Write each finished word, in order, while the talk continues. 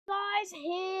guys,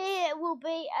 here will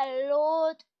be a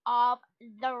Lord of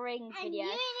the Rings video. And you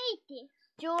need this.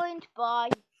 Joined by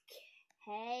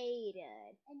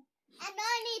caiden. And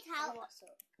I need help. What's up?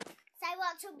 Say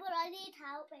what's up, but I need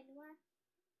help anyway.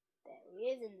 There he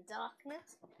is in the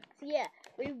darkness. So yeah,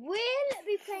 we will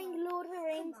be playing Lord of the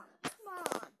Rings Come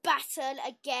on. Battle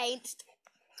against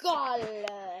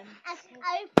Gollum. I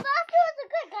thought it was a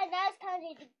good guy, now it's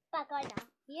turning into a bad guy now.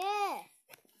 Yeah.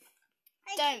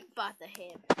 Don't bother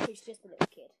him. He's just a little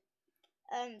kid.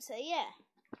 So yeah.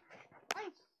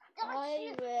 I'm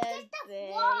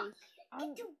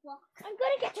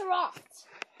gonna get a rock.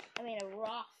 I mean a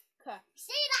rocker.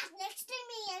 See, that's next to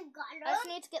me and Gollum. I just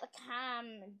need to get the cam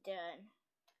done.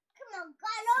 Come on,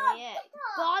 Gollum. So yeah,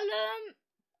 Gollum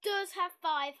does have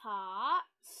 5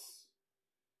 hearts.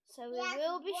 So we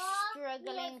will be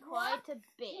struggling quite a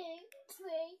bit. 2,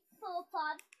 3, 4,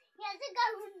 5. He hasn't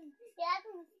got.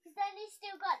 He's only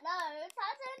still got loads.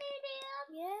 Hasn't he,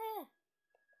 dear? Yeah.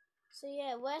 So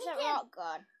yeah, where's that rock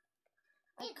gone?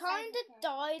 I kind of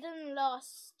died and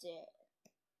lost it.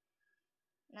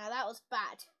 Now that was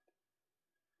bad.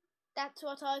 That's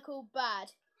what I call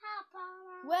bad.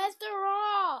 Where's the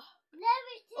rock? There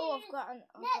it is. Oh, I've got an.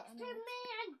 Next to me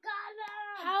and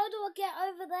Gollum. How do I get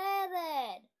over there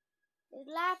then? There's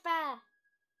lava.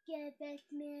 Give it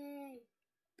me.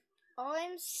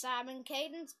 I'm Sam and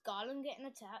Caiden's Gollum getting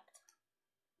attacked.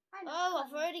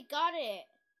 I've already got it.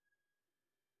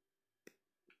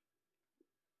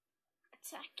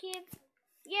 Attack him.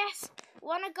 Yes,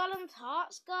 one of Gollum's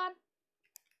hearts gone.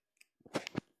 Help!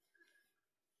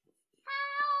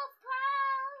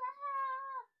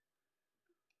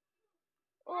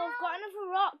 Oh, I've got another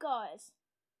rock, guys.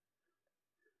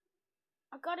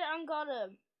 I got it on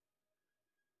Gollum.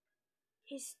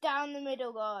 He's down the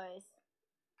middle, guys.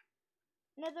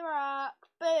 Another rock.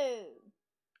 Boom.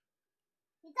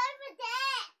 He's over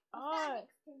there. Oh.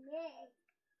 Next to me.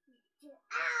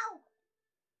 Ow!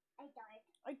 I died.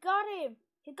 I got him.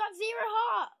 He got 0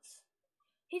 hearts.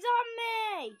 He's on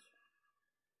me.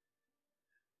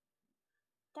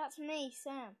 That's me,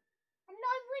 Sam. And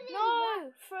I'm winning.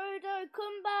 No, Frodo,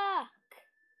 come back.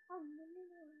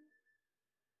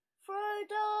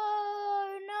 Frodo,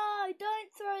 no,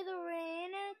 don't throw the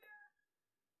ring.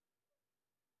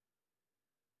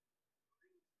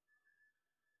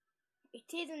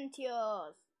 It isn't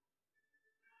yours.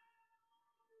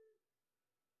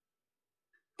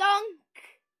 Dunk!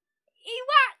 He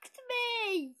whacked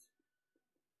me!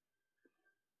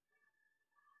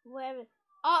 Where?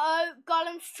 Uh-oh,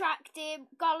 Gollum's tracked him.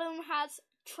 Gollum has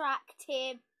tracked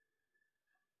him.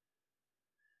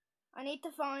 I need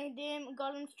to find him.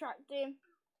 Gollum's tracked him.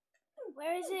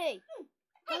 Where is he?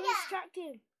 Gollum's tracked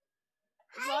him.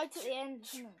 Right at the end,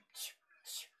 isn't it?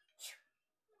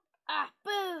 Ah,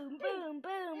 boom, boom,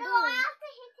 boom, No, boom. I have to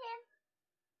hit him.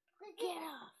 Get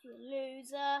off, you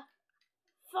loser.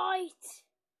 Fight.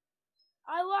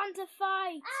 I want to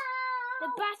fight. Ow. The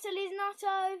battle is not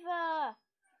over.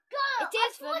 Go. It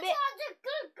is for me. I was a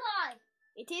good guy.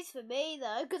 It is for me,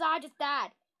 though, because I just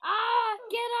died. Ah,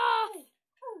 get off.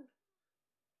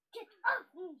 Get off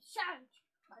me, son.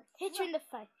 Hit you in the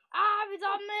face. Ah, it's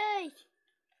on me.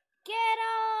 Get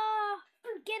off.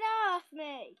 Get off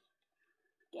me.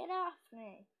 Get off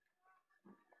me.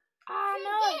 Ah,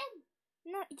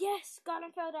 no. No, yes,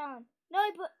 Gollum fell down. No,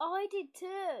 but I did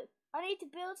too. I need to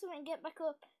build something and get back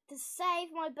up to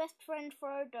save my best friend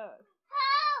Frodo.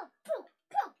 Help! Pooh,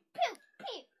 pooh, pooh,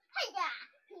 pooh. Hiya.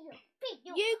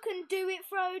 You can do it,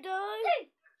 Frodo.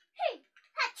 Hey,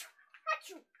 achoo,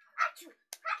 achoo, achoo,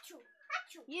 achoo,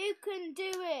 achoo. You can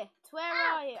do it. Where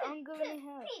are you? I'm going to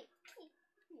help.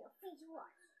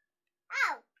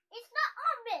 Ow! It's not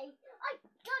on me. I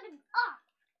got him off.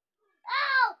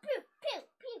 Ow! Pew, pew,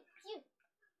 pew, pew.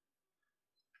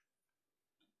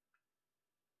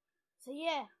 So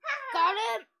yeah,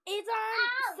 Gollum is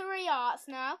on 3 hearts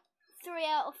now. 3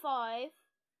 out of 5.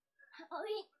 Oh,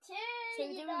 he too. So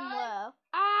he's doing well.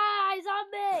 Ah, he's on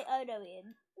me. Oh no, he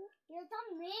isn't. He's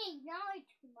on me. Now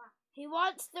it's back. He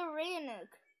wants the ring.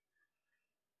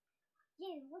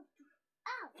 Yeah, what?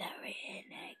 Ow! The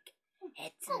ring.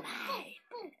 It's Boom, mine.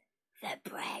 boom, boom. The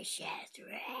precious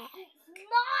ring. It's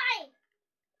mine.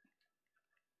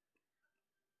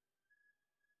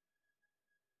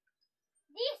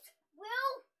 This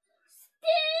will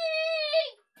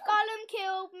sting. Gollum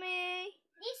killed me.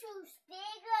 This will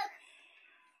sting.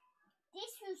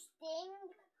 This will sting.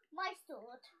 My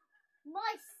sword.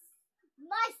 My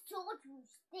sword will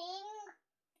sting.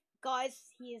 Guys,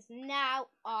 he is now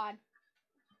on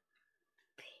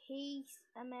peace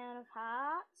amount of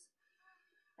hearts.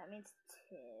 That means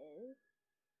 2.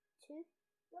 2.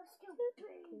 You're still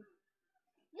big.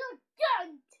 You're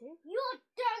Two. You're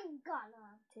done,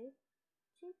 Gollum. Two.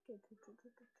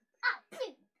 Ah,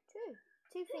 please.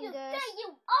 Two fingers. There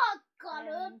you are,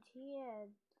 Gollum. And here,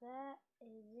 that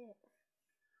is it.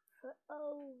 For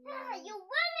over. You're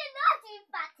running out, you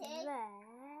fatty. He's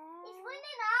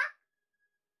running out.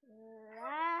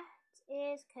 That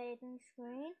is Caiden's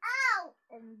screen. Ow!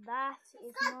 And that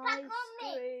is Got my back on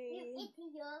me, you screen.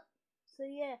 idiot. So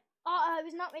yeah. Uh-oh,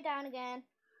 he's knocked me down again.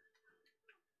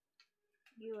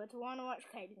 You would want to watch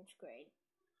Caiden's screen.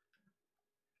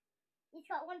 He's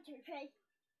got 1, 2, 3.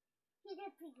 He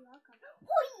did pretty well.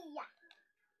 Hoo-yah!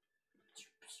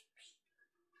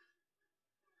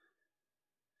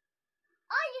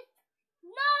 Are you?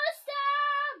 No,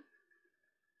 Sam!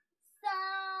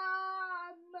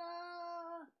 Sam!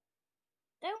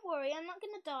 Don't worry, I'm not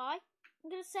going to die. I'm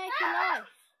going to save your life.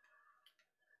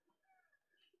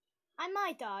 I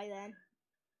might die then.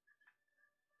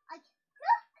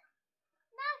 Look!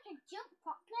 Now I can jump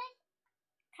properly.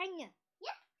 Can you?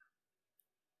 Yeah.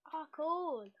 Oh,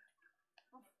 cool.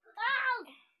 Ow!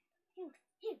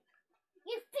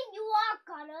 You think you are,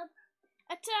 Gollum?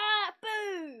 Attack!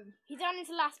 Boom! He's on his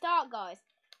last dart, guys.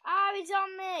 Ah, he's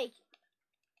on me.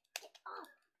 Get off.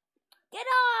 Get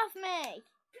off me!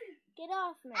 Get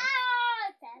off me.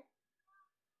 Ah! Then.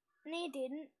 And he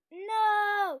didn't.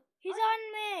 No! He's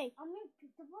on me. I'm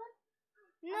invisible.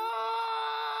 No!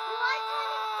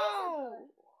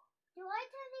 Do I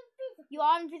turn invisible? You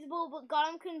are invisible, but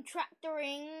Gollum can track the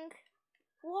ring.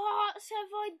 What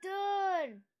have I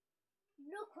done?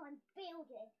 Look, I'm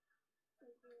building.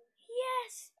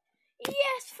 Yes!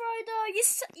 Yes, Frodo!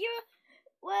 You're...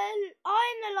 Well,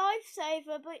 I'm the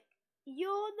lifesaver, but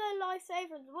you're the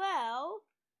lifesaver as well.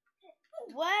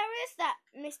 Where is that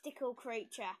mystical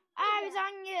creature? Ah, he's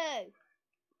on you.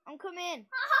 I'm coming.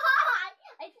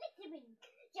 I flicked him in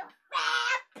your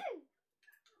face.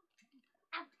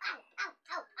 Ow, ow, ow,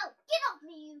 ow, ow. Get off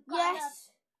me, you Gollum.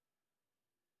 Yes.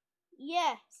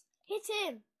 Yes. Hit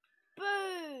him.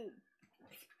 Boom.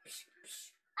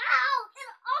 Ow, get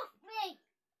off me.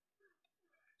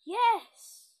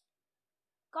 Yes.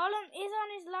 Gollum is on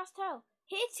his last health.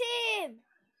 Hit him.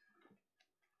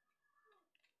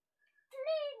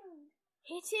 Fling.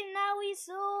 Hit him now with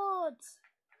swords.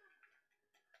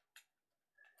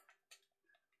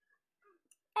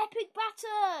 Epic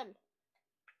battle.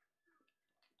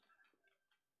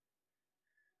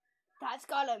 That's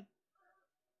Gollum.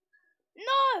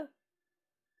 No!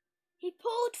 He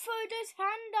pulled Frodo's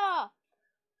hand off.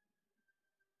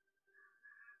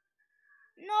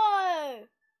 No!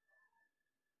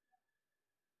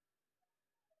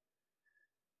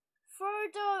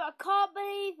 Frodo, I can't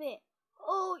believe it.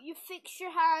 Oh, you fixed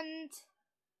your hand.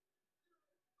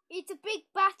 It's a big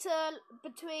battle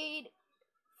between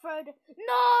Frodo.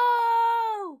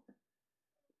 No!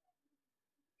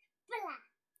 Blah.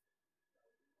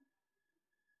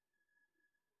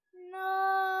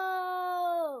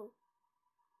 No!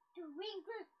 The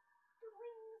wings.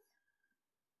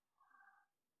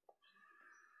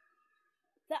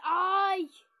 The eye!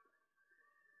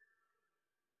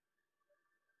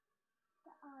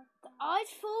 The eye's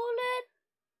fallen!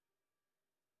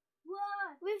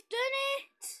 What? We've done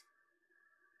it!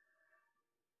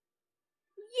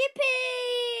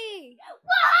 Yippee!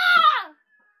 Wah!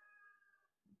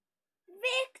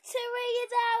 Victory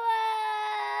is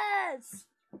ours!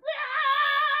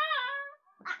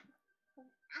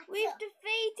 We've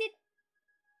defeated...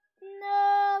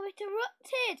 No, it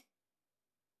erupted!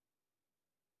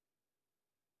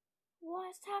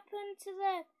 What's happened to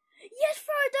them? Yes,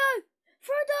 Frodo!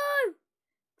 Frodo!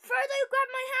 Frodo, grab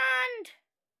my hand!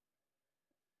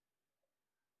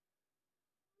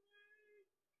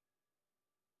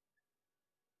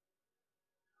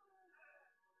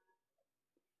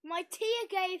 My tear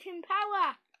gave him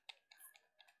power.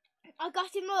 I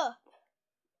got him up.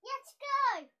 Let's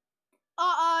go.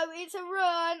 Uh-oh, it's a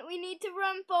run. We need to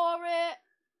run for it.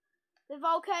 The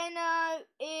volcano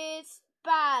is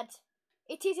bad.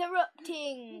 It is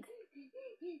erupting.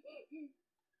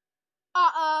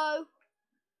 Uh-oh.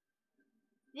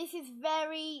 This is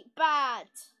very bad.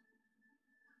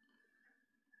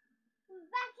 We're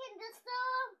back in the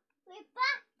storm. We're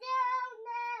back down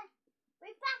there.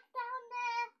 We're back down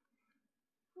there.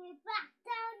 We're back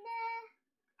down there.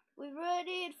 We're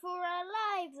ready for our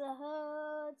lives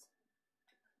ahead.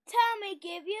 Tell me,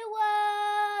 give you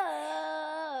woe.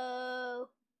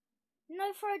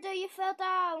 No, Frodo, you fell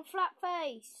down,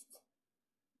 flat-faced.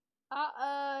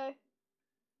 Uh-oh.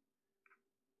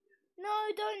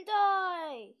 No, don't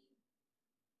die.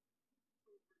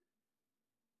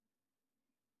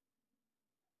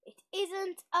 It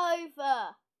isn't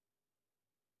over.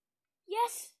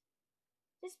 Yes,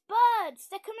 this bird. birds.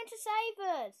 They're coming to save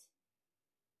us.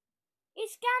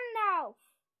 It's Gandalf.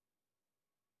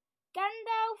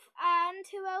 Gandalf and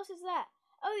who else is that?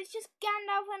 Oh, it's just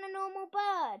Gandalf and a normal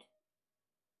bird.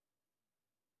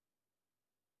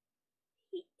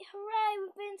 Hooray,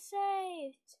 we've been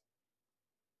saved.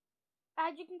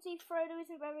 As you can see, Frodo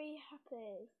isn't very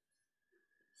happy.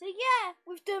 So yeah,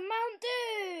 we've done Mount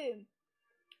Doom.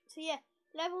 So yeah,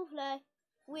 level play.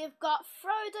 We've got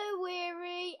Frodo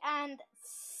Weary and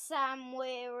Sam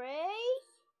Weary.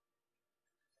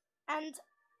 And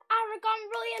Aragon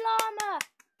Royal Armour.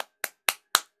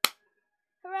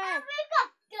 Hooray. And we got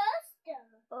Ghost.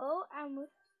 Oh, and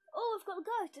we've got a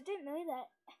ghost. I didn't know that.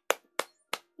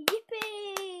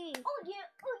 Yippee! Oh yeah,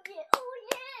 oh yeah, oh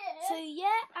yeah. So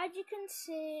yeah, as you can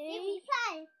see. Did we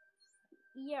play?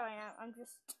 Yeah, I am. I'm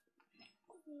just.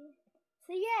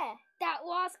 So yeah, that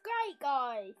was great,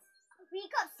 guys. We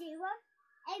got 0.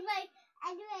 Anyway,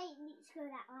 let's go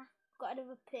that way. Got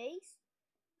another piece.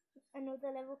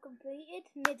 Another level completed.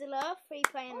 Middle Earth, free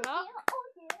playing Oh lock. yeah, oh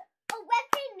yeah. Oh,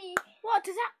 we're me. What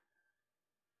does that?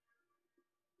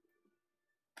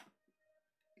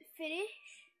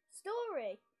 Finish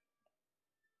story.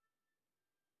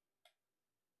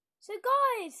 So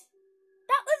guys,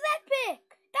 that was epic.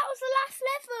 That was the last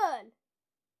level.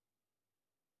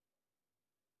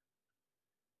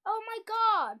 Oh my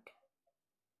god.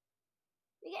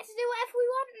 We get to do whatever we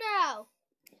want now.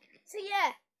 So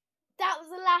yeah, that was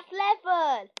the last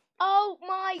level. Oh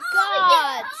my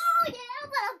god. Oh yeah,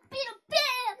 well, a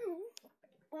bit.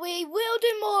 We will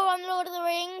do more on Lord of the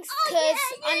Rings because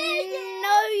I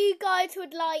know you guys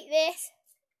would like this.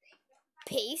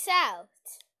 Peace out.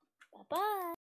 Bye bye.